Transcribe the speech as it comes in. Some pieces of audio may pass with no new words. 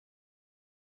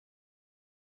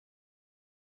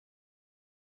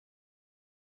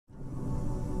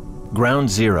Ground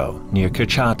Zero, near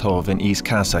Kurchatov in East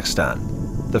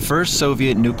Kazakhstan. The first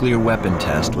Soviet nuclear weapon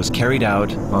test was carried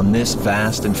out on this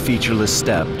vast and featureless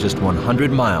steppe just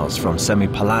 100 miles from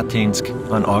Semipalatinsk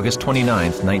on August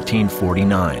 29,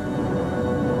 1949.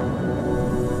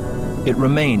 It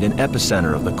remained an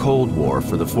epicenter of the Cold War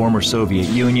for the former Soviet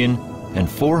Union,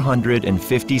 and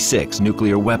 456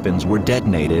 nuclear weapons were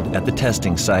detonated at the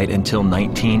testing site until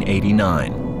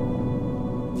 1989.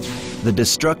 The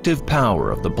destructive power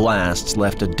of the blasts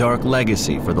left a dark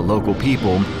legacy for the local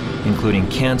people, including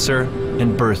cancer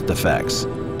and birth defects.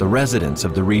 The residents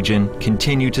of the region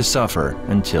continue to suffer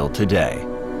until today.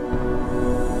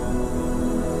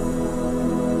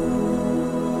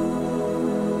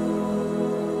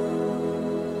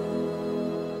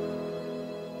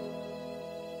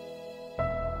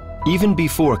 Even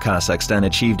before Kazakhstan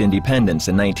achieved independence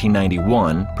in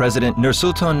 1991, President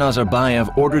Nursultan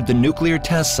Nazarbayev ordered the nuclear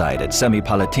test site at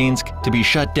Semipalatinsk to be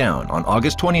shut down on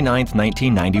August 29,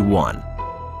 1991.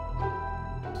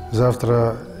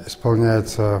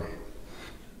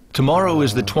 Tomorrow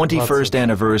is the 21st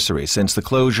anniversary since the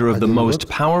closure of the most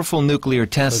powerful nuclear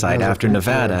test site after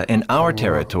Nevada in our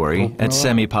territory at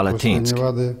Semipalatinsk.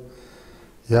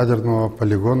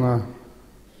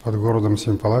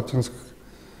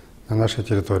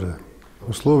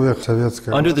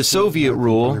 Under the Soviet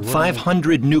rule,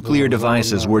 500 nuclear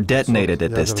devices were detonated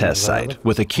at this test site,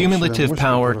 with a cumulative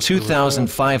power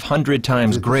 2,500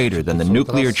 times greater than the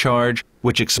nuclear charge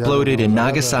which exploded in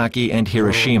Nagasaki and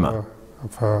Hiroshima.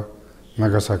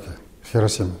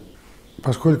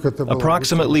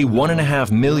 Approximately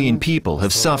 1.5 million people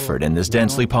have suffered in this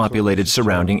densely populated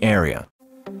surrounding area.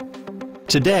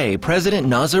 Today, President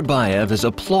Nazarbayev is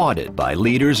applauded by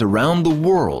leaders around the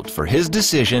world for his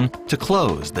decision to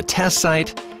close the test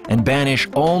site and banish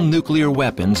all nuclear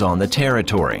weapons on the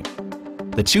territory.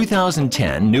 The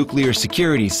 2010 Nuclear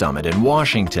Security Summit in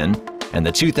Washington and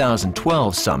the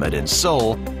 2012 summit in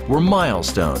Seoul were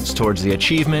milestones towards the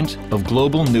achievement of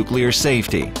global nuclear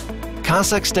safety.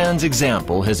 Kazakhstan's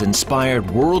example has inspired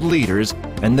world leaders,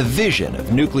 and the vision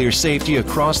of nuclear safety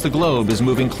across the globe is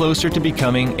moving closer to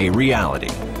becoming a reality.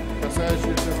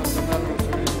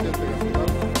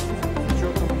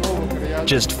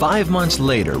 Just 5 months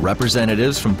later,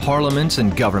 representatives from parliaments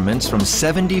and governments from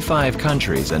 75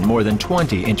 countries and more than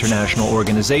 20 international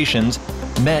organizations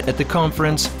met at the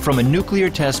conference From a Nuclear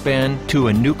Test Ban to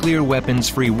a Nuclear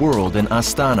Weapons-Free World in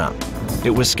Astana. It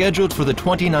was scheduled for the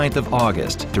 29th of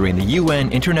August during the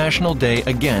UN International Day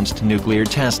Against Nuclear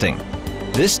Testing.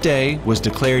 This day was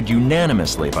declared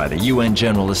unanimously by the UN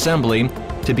General Assembly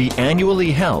to be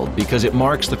annually held because it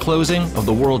marks the closing of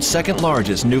the world's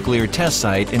second-largest nuclear test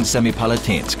site in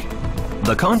Semipalatinsk.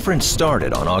 The conference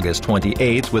started on August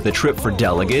 28th with a trip for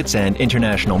delegates and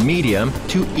international media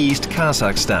to East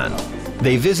Kazakhstan.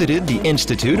 They visited the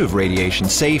Institute of Radiation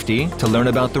Safety to learn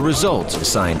about the results of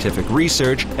scientific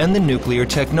research and the Nuclear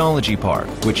Technology Park,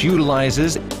 which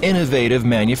utilizes innovative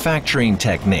manufacturing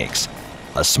techniques.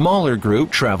 A smaller group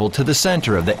traveled to the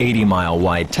center of the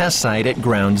 80-mile-wide test site at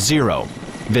Ground Zero.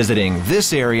 Visiting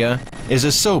this area is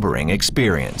a sobering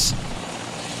experience.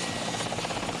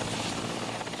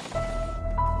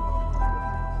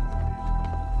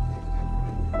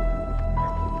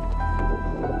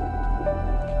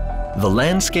 The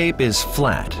landscape is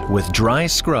flat, with dry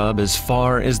scrub as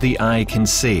far as the eye can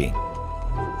see.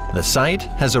 The site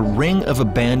has a ring of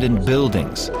abandoned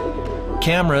buildings.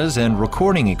 Cameras and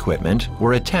recording equipment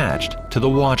were attached to the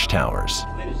watchtowers.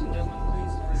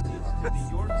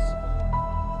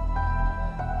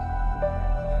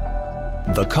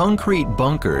 The concrete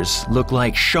bunkers look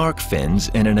like shark fins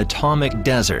in an atomic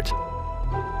desert.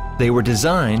 They were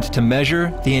designed to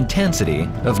measure the intensity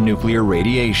of nuclear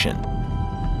radiation.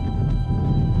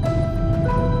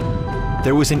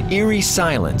 There was an eerie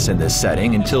silence in this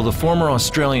setting until the former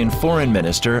Australian foreign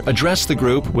minister addressed the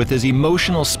group with his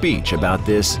emotional speech about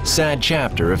this sad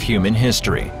chapter of human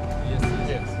history.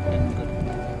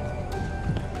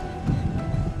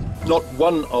 Not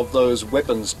one of those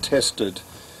weapons tested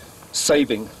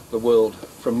saving the world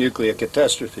from nuclear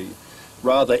catastrophe,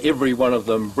 rather every one of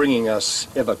them bringing us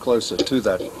ever closer to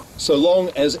that. So long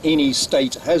as any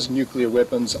state has nuclear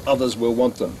weapons, others will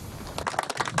want them.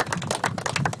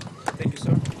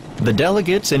 The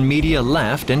delegates and media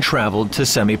left and traveled to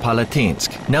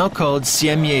Semipalatinsk, now called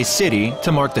Semye City,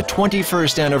 to mark the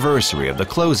 21st anniversary of the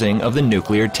closing of the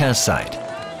nuclear test site.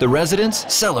 The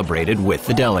residents celebrated with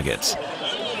the delegates.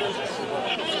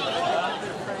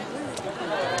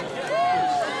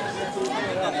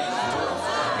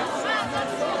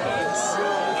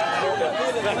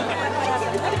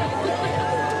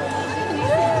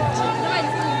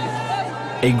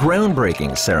 A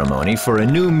groundbreaking ceremony for a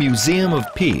new Museum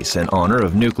of Peace in honor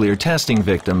of nuclear testing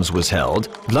victims was held.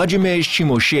 Włodzimierz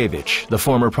Cimoszewicz, the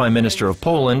former Prime Minister of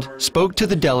Poland, spoke to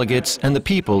the delegates and the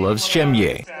people of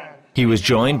Szczemie. He was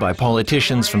joined by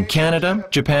politicians from Canada,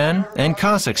 Japan, and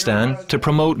Kazakhstan to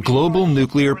promote global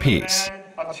nuclear peace.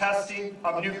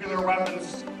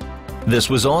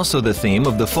 This was also the theme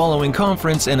of the following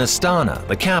conference in Astana,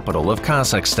 the capital of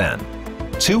Kazakhstan.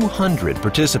 200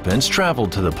 participants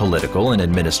traveled to the political and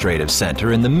administrative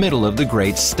center in the middle of the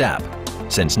Great Steppe.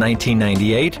 Since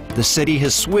 1998, the city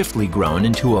has swiftly grown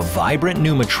into a vibrant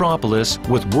new metropolis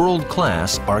with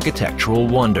world-class architectural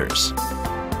wonders.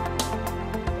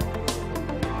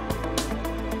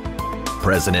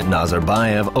 President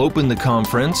Nazarbayev opened the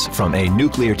conference from a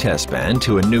nuclear test ban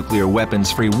to a nuclear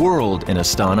weapons-free world in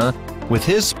Astana with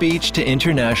his speech to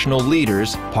international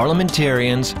leaders,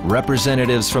 parliamentarians,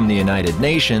 representatives from the United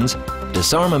Nations,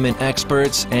 disarmament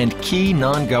experts, and key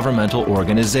non-governmental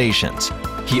organizations.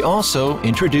 He also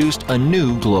introduced a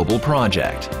new global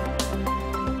project.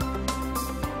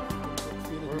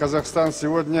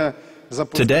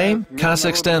 Today,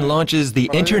 Kazakhstan launches the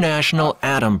International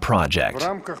ATOM project.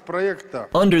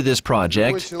 Under this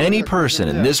project, any person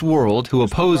in this world who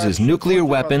opposes nuclear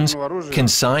weapons can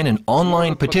sign an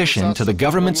online petition to the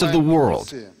governments of the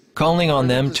world, calling on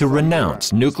them to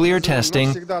renounce nuclear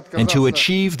testing and to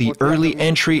achieve the early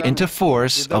entry into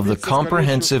force of the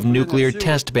Comprehensive Nuclear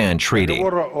Test Ban Treaty.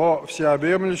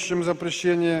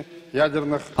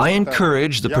 I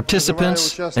encourage the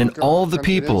participants and all the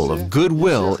people of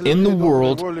goodwill in the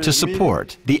world to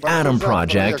support the ATOM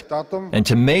project and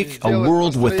to make a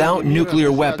world without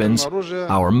nuclear weapons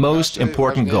our most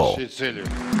important goal.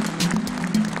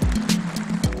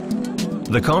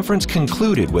 The conference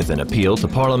concluded with an appeal to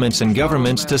parliaments and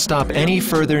governments to stop any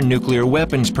further nuclear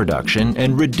weapons production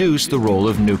and reduce the role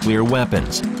of nuclear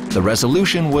weapons. The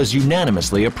resolution was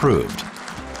unanimously approved.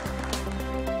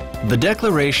 The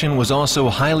declaration was also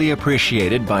highly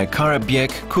appreciated by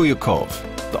Karabek Kuyukov,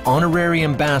 the honorary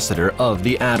ambassador of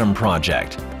the ATOM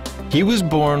project. He was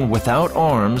born without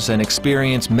arms and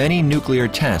experienced many nuclear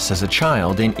tests as a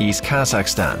child in East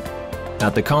Kazakhstan.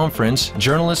 At the conference,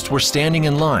 journalists were standing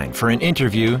in line for an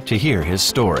interview to hear his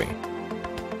story.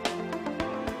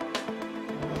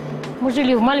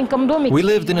 We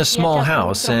lived in a small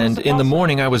house, and in the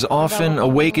morning I was often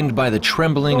awakened by the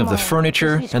trembling of the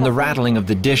furniture and the rattling of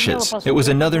the dishes. It was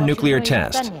another nuclear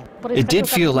test. It did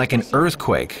feel like an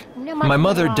earthquake. My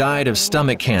mother died of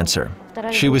stomach cancer.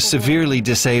 She was severely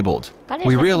disabled.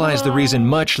 We realized the reason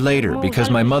much later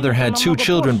because my mother had 2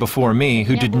 children before me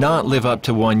who did not live up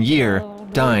to 1 year,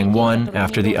 dying one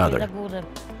after the other.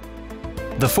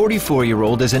 The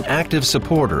 44-year-old is an active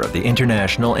supporter of the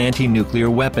international anti-nuclear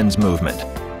weapons movement.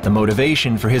 The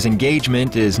motivation for his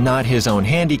engagement is not his own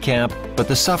handicap, but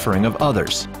the suffering of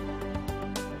others.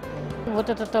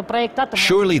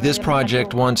 Surely this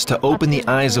project wants to open the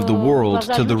eyes of the world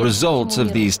to the results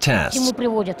of these tests.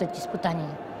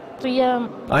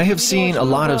 I have seen a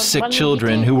lot of sick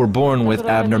children who were born with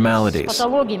abnormalities,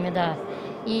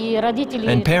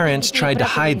 and parents tried to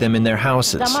hide them in their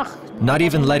houses, not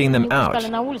even letting them out,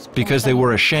 because they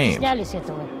were ashamed. I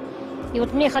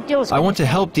want to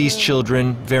help these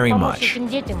children very much.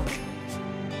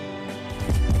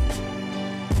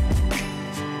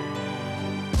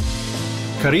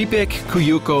 Karabek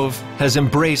Kuyukov has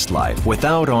embraced life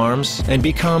without arms and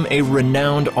become a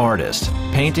renowned artist,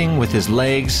 painting with his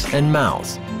legs and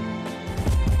mouth.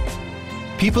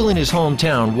 People in his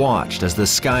hometown watched as the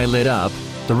sky lit up.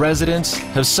 The residents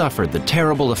have suffered the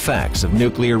terrible effects of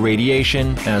nuclear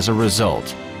radiation as a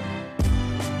result.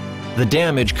 The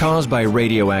damage caused by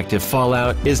radioactive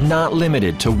fallout is not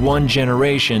limited to one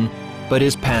generation, but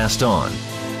is passed on.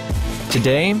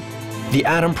 Today, the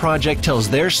ATOM project tells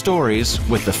their stories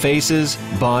with the faces,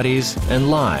 bodies, and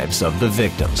lives of the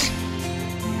victims.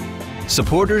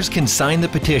 Supporters can sign the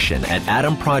petition at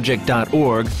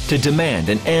atomproject.org to demand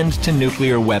an end to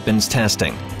nuclear weapons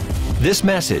testing. This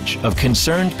message of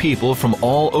concerned people from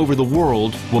all over the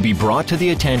world will be brought to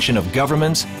the attention of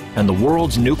governments and the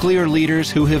world's nuclear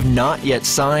leaders who have not yet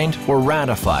signed or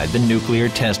ratified the Nuclear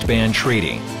Test Ban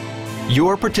Treaty.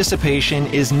 Your participation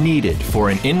is needed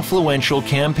for an influential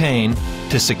campaign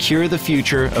to secure the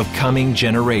future of coming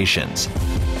generations.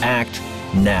 Act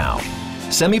now.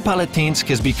 Semipalatinsk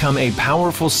has become a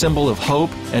powerful symbol of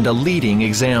hope and a leading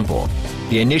example.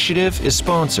 The initiative is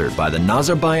sponsored by the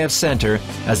Nazarbayev Center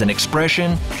as an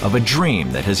expression of a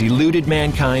dream that has eluded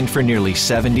mankind for nearly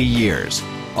 70 years,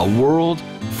 a world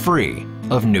free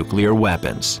of nuclear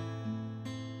weapons.